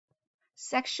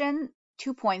Section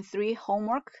 2.3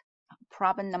 homework,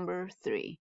 problem number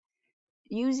 3.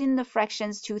 Using the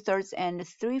fractions 2/3 and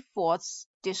 3/4,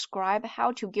 describe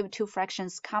how to give two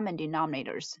fractions common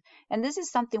denominators. And this is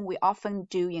something we often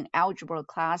do in algebra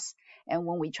class. And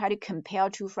when we try to compare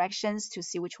two fractions to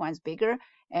see which one is bigger,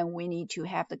 and we need to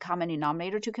have the common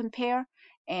denominator to compare.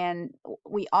 And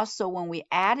we also, when we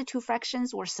add two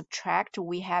fractions or subtract,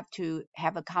 we have to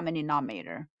have a common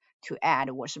denominator to add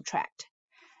or subtract.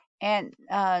 And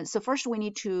so first we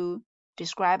need to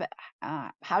describe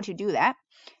how to do that.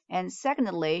 And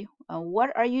secondly,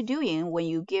 what are you doing when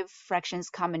you give fractions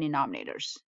common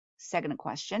denominators? Second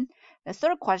question. The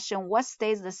third question, what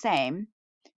stays the same?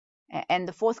 And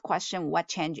the fourth question, what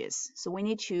changes? So we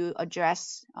need to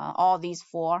address all these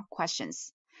 4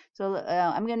 questions. So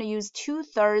I'm going to use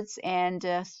 2/3 and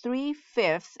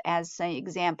 3/5 as an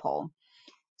example.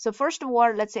 So first of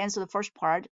all, let's answer the first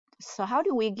part. So how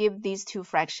do we give these two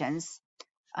fractions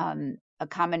a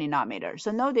common denominator?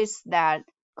 So notice that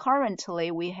currently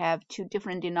we have two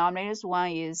different denominators. One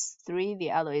is 3,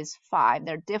 the other is 5.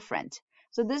 They're different.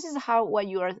 So this is how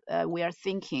we are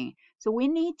thinking. So we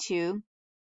need to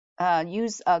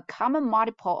use a common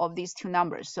multiple of these two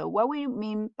numbers. So what we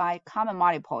mean by common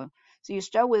multiple, so you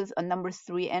start with a number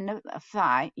 3 and a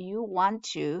 5. You want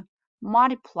to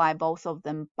multiply both of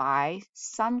them by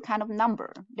some kind of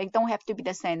number. They don't have to be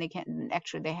the same.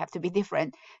 They have to be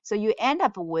different. So you end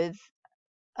up with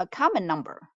a common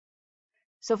number.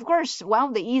 So of course, one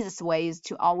of the easiest ways is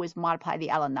to always multiply the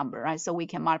other number, right? So we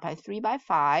can multiply 3 by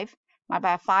 5,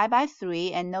 multiply 5 by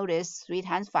 3, and notice 3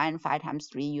 times 5 and 5 times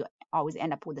 3, you always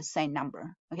end up with the same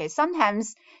number. Okay,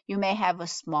 sometimes you may have a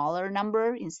smaller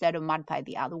number. Instead of multiply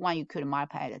the other one, you could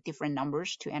multiply the different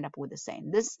numbers to end up with the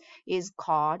same. This is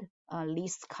called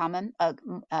least common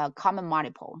common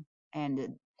multiple,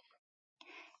 and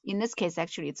in this case,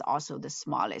 actually, it's also the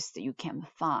smallest you can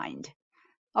find.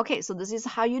 Okay, so this is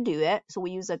how you do it. So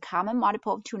we use a common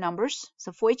multiple of two numbers.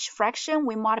 So for each fraction,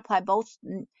 we multiply both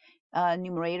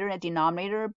numerator and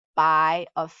denominator by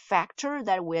a factor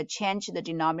that will change the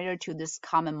denominator to this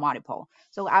common multiple.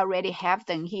 So I already have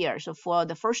them here. So for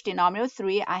the first denominator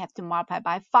 3, I have to multiply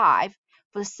by 5.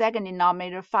 For the second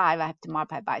denominator 5, I have to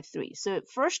multiply by 3. So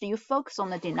first you focus on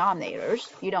the denominators.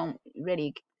 You don't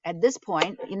really, at this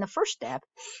point in the first step,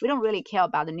 we don't really care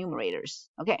about the numerators.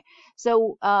 Okay,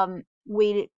 so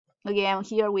again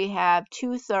here we have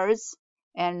 2/3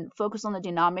 and focus on the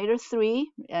denominator 3,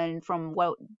 and from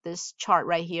this chart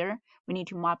right here, we need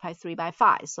to multiply 3 by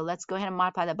 5. So let's go ahead and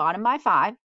multiply the bottom by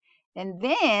 5, and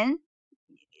then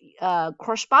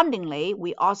correspondingly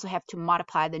we also have to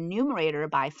multiply the numerator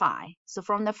by 5. So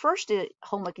from the first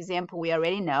homework example, we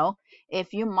already know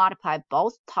if you multiply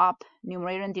both top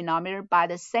numerator and denominator by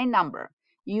the same number,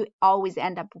 you always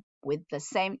end up with the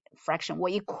same fraction or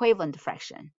equivalent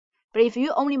fraction. But if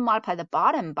you only multiply the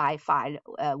bottom by 5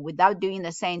 without doing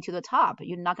the same to the top,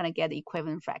 you're not going to get the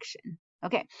equivalent fraction.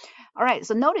 Okay, all right,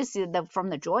 so notice that from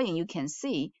the drawing, you can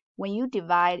see when you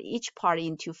divide each part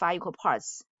into 5 equal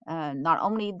parts, not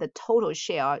only the total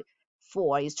share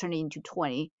 4 is turned into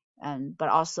 20, but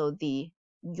also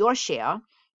your share,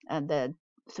 the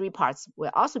 3 parts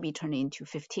will also be turned into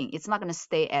 15. It's not going to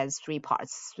stay as 3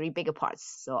 parts, 3 bigger parts.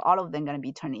 So all of them going to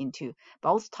be turned into,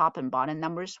 both top and bottom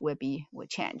numbers will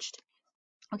changed.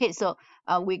 Okay, so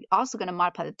we're also going to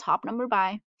multiply the top number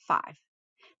by 5.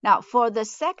 Now for the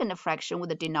second fraction with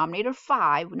the denominator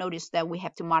 5, notice that we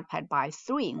have to multiply by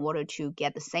 3 in order to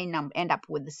get the same number, end up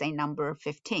with the same number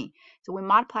 15. So we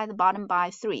multiply the bottom by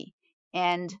 3,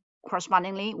 and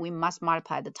correspondingly we must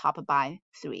multiply the top by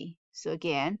 3. So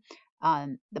again,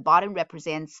 the bottom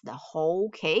represents the whole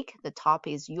cake, the top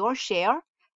is your share.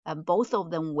 Both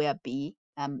of them will be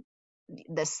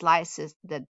the slices,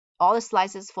 all the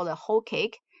slices for the whole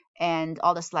cake and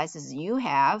all the slices you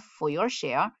have for your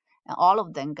share, and all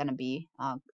of them going to be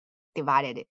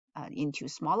divided into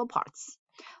smaller parts.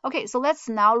 Okay, so let's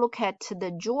now look at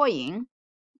the drawing.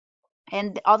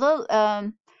 And although,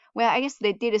 well, I guess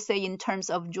they did say in terms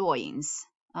of drawings.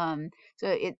 So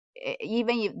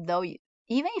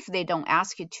even if they don't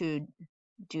ask you to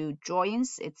do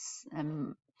drawings, it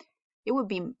would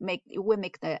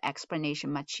make the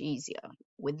explanation much easier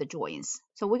with the drawings.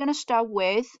 So we're going to start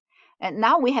with, and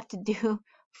now we have to do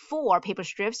 4 paper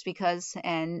strips because,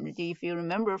 and if you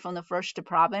remember from the first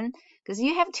problem, because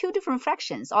you have 2 different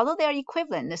fractions, although they are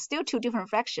equivalent, there's still 2 different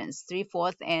fractions,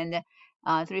 3/4 and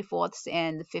 3/4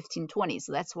 and 15/20.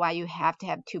 So that's why you have to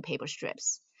have 2 paper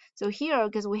strips. So here,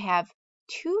 because we have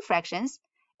 2 fractions,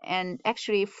 and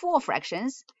actually 4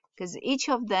 fractions, because each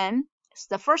of them,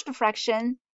 the first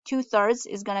fraction 2/3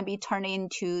 is going to be turned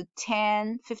into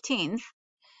 10/15.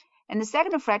 And the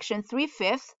second fraction,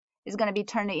 3/5, is going to be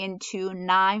turned into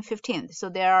 9/15. So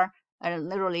there are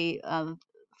literally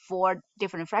 4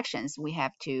 different fractions we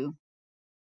have to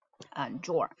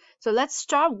draw. So let's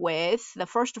start with the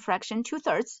first fraction,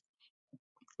 2/3,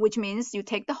 which means you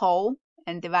take the whole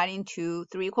and divide into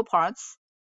 3 equal parts,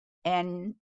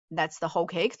 and that's the whole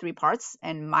cake, 3 parts,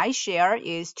 and my share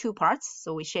is 2 parts,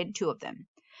 so we shade 2 of them.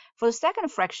 For the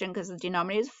second fraction, because the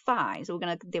denominator is 5, so we're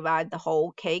going to divide the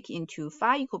whole cake into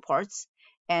 5 equal parts,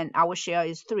 and our share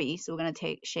is 3, so we're going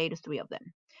to shade 3 of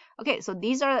them. Okay, so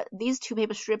these 2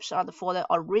 paper strips are for the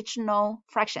original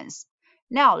fractions.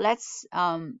 Now let's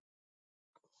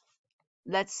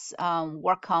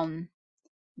work on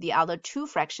the other 2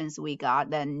 fractions we got,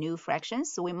 the new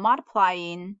fractions. So we multiply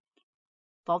in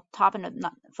both top and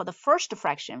for the first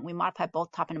fraction, we multiply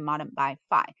both top and bottom by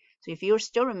 5. So if you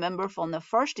still remember from the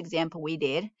first example we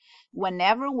did,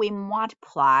 whenever we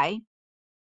multiply,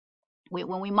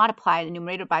 when we multiply the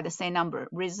numerator by the same number,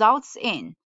 results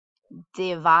in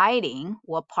dividing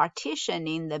or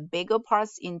partitioning the bigger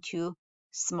parts into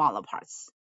smaller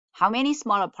parts. How many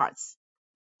smaller parts?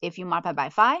 If you multiply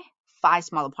by 5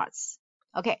 smaller parts.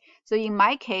 Okay, so in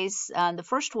my case, the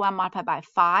first one multiplied by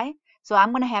 5. So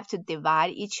I'm going to have to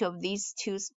divide each of these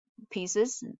 2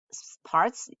 pieces,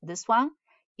 parts, this one,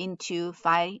 into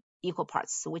 5 equal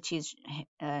parts, which is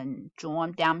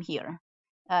drawn down here.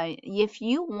 If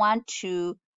you want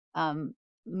to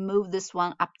move this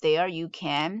one up there, you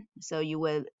can. So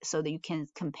that you can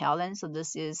compare them. So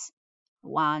this is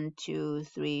 1, 2,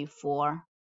 3, 4,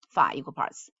 5 equal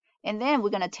parts. And then we're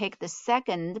going to take the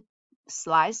second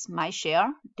slice, my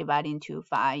share, divide into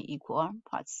 5 equal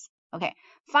parts. Okay,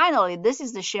 finally, this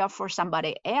is the share for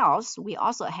somebody else. We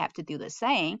also have to do the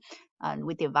same.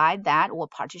 We divide that or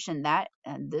partition that,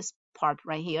 and this part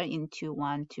right here into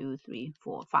 1, 2, 3,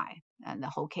 4, 5, and the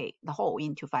whole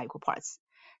into 5 equal parts.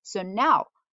 So now,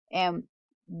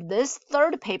 this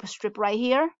third paper strip right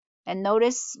here, and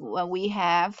notice when we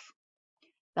have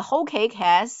the whole cake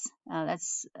has,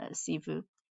 let's see if we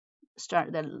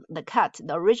start the cut.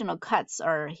 The original cuts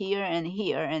are here and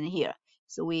here and here.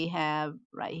 So we have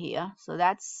right here. So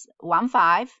that's 1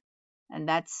 5, and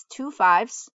that's 2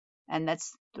 5s, and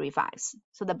that's 3 5s.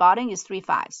 So the bottom is 3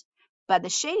 5s, but the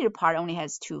shaded part only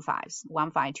has 2 5s,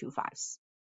 1 5, 2 5s.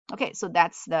 Okay, so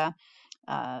that's the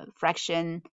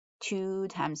fraction 2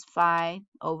 times 5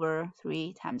 over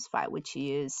 3 times 5, which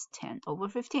is 10 over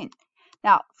 15.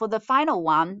 Now, for the final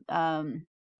one,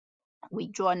 we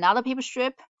draw another paper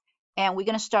strip, and we're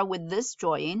going to start with this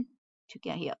drawing to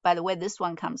get here. By the way, this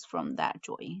one comes from that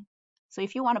drawing. So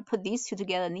if you want to put these 2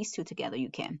 together and these 2 together, you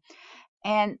can.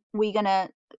 And we're going to,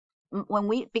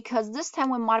 because this time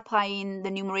we're multiplying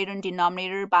the numerator and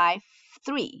denominator by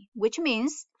 3, which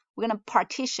means we're going to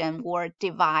partition or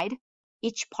divide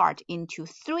each part into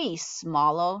 3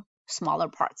 smaller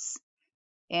parts.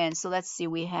 And so let's see,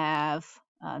 we have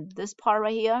this part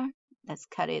right here. Let's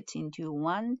cut it into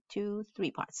 1, 2,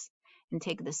 3 parts. And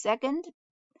take the second,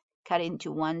 cut it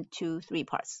into 1, 2, 3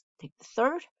 parts. Take the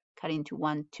third, cut it into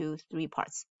 1, 2, 3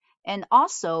 parts. And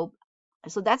also,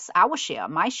 so that's our share,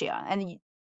 my share. And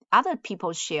other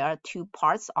people's share, 2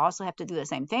 parts, also have to do the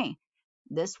same thing.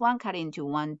 This one cut into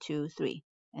 1, 2, 3.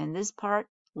 And this part,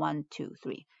 1, 2,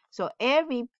 3. So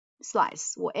every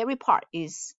slice or every part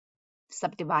is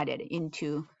subdivided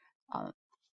into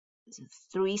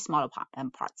 3 smaller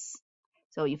parts.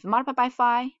 So if you multiply by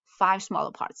 5, 5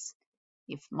 smaller parts.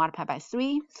 If multiplied by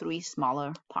 3, 3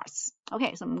 smaller parts.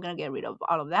 Okay, so I'm going to get rid of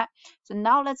all of that. So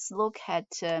now let's look at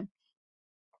the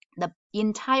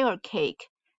entire cake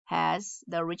has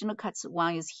the original cuts.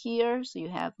 One is here, so you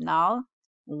have now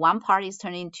 1 part is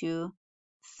turned into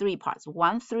 3 parts.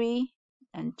 1 3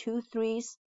 and 2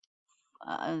 3s,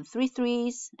 3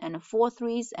 3s and 4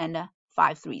 3s and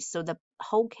 5 3s. So the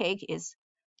whole cake is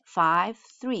 5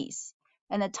 3s.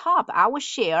 And the top, our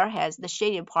share has the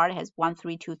shaded part has 1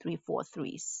 3 2 3 4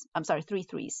 3s. I'm sorry, 3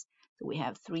 3s. So we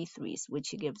have 3 3s,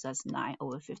 which gives us 9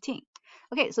 over 15.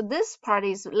 Okay, so this part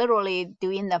is literally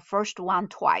doing the first one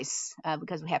twice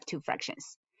because we have 2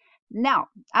 fractions. Now,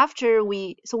 after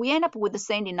we end up with the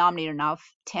same denominator now,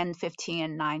 10 15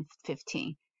 and 9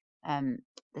 15, the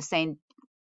same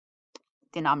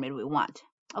denominator we want.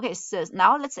 Okay, so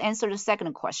now let's answer the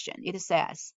second question. It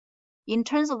says, in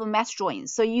terms of the math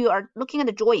drawings, so you are looking at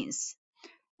the drawings.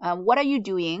 What are you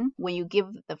doing when you give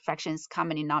the fractions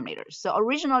common denominators? So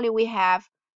originally we have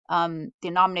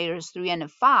denominators 3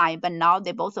 and 5, but now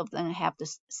both of them have the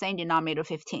same denominator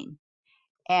 15.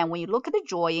 And when you look at the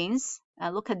drawings,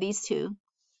 look at these 2.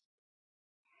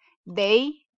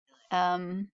 They,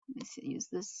 let's use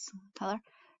this color.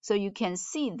 So you can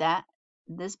see that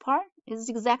this part is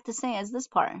exactly the same as this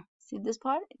part. See this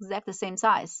part? Exactly the same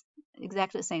size,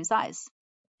 exactly the same size,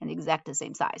 and exactly the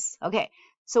same size. Okay,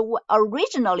 so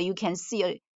originally you can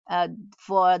see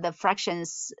for the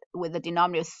fractions with the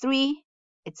denominator 3,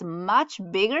 it's a much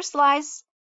bigger slice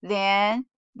than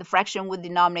the fraction with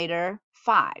denominator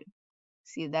 5.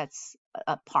 See, that's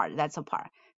a part.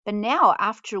 But now,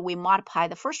 after we multiply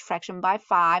the first fraction by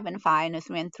 5 and 5 and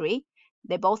 3 and 3,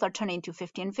 they both are turning into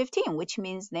 15 and 15, which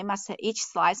means they must have, each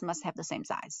slice must have the same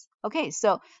size. Okay,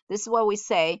 so this is what we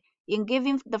say. In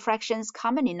giving the fractions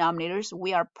common denominators,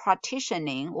 we are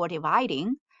partitioning or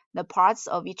dividing the parts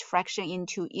of each fraction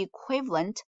into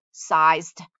equivalent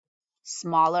sized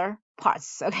smaller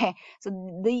parts. Okay, so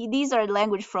these are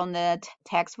language from the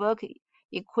textbook,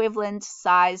 equivalent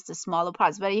sized smaller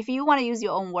parts. But if you want to use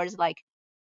your own words like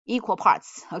equal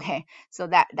parts, okay, so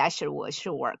that should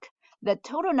work. The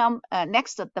total number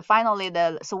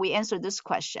so we answered this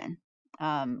question.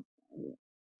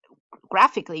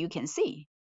 Graphically, you can see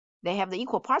they have the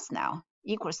equal parts now,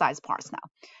 equal size parts now.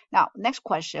 Now, next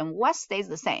question: what stays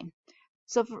the same?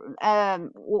 So,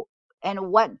 and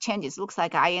what changes? Looks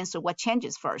like I answered what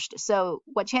changes first. So,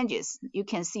 what changes? You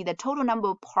can see the total number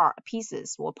of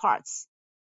pieces or parts,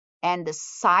 and the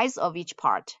size of each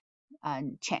part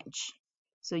change.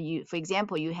 So, for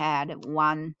example, you had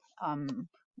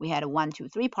we had 1, 2,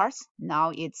 3 parts.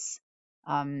 Now it's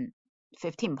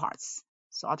 15 parts.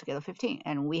 So altogether 15,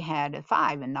 and we had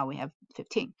 5, and now we have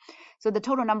 15. So the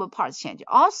total number of parts change.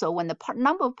 Also, when the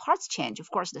number of parts change, of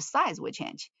course, the size will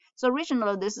change. So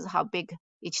originally, this is how big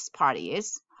each party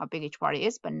is,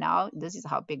 but now this is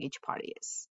how big each party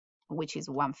is, which is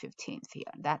 1/15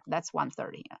 here. That's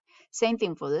 1/3 here. Same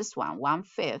thing for this one.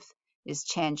 1/5 is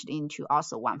changed into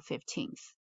also 1/15.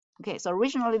 Okay, so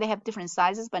originally they have different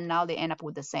sizes, but now they end up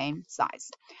with the same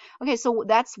size. Okay, so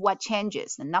that's what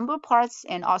changes, the number of parts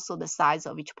and also the size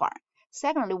of each part.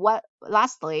 Secondly,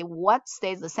 lastly, what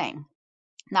stays the same?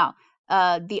 Now,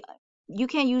 you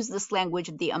can use this language,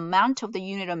 the amount of the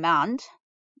unit amount.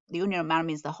 The unit amount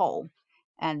means the whole,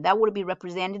 and that would be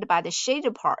represented by the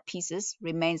shaded pieces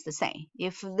remains the same.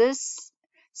 If this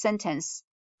sentence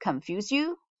confuses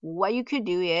you, what you could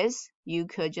do is you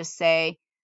could just say,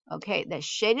 okay, the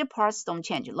shaded parts don't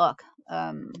change. Look,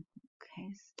 okay,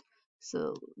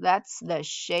 so that's the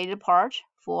shaded part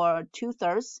for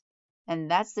 2/3, and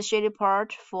that's the shaded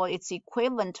part for its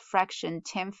equivalent fraction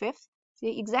 10/5.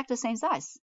 See, exactly the same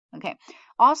size. Okay.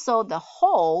 Also, the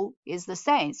whole is the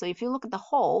same. So if you look at the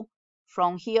whole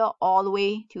from here all the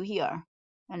way to here,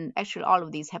 and actually all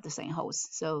of these have the same wholes,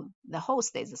 so the whole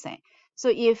stays the same. So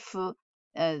if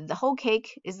the whole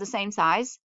cake is the same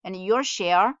size, and your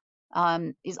share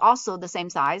is also the same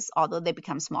size, although they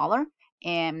become smaller,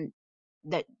 and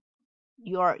that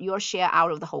your share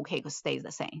out of the whole cake stays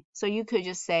the same. So you could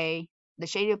just say the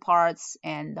shaded parts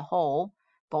and the whole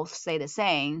both stay the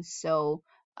same, so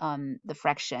the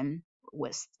fraction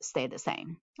will stay the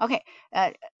same. Okay,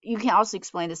 you can also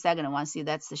explain the second one. See,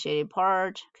 that's the shaded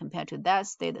part compared to that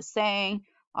stay the same.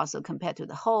 Also compared to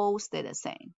the whole stay the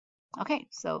same. Okay,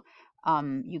 so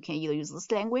you can either use this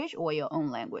language or your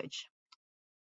own language.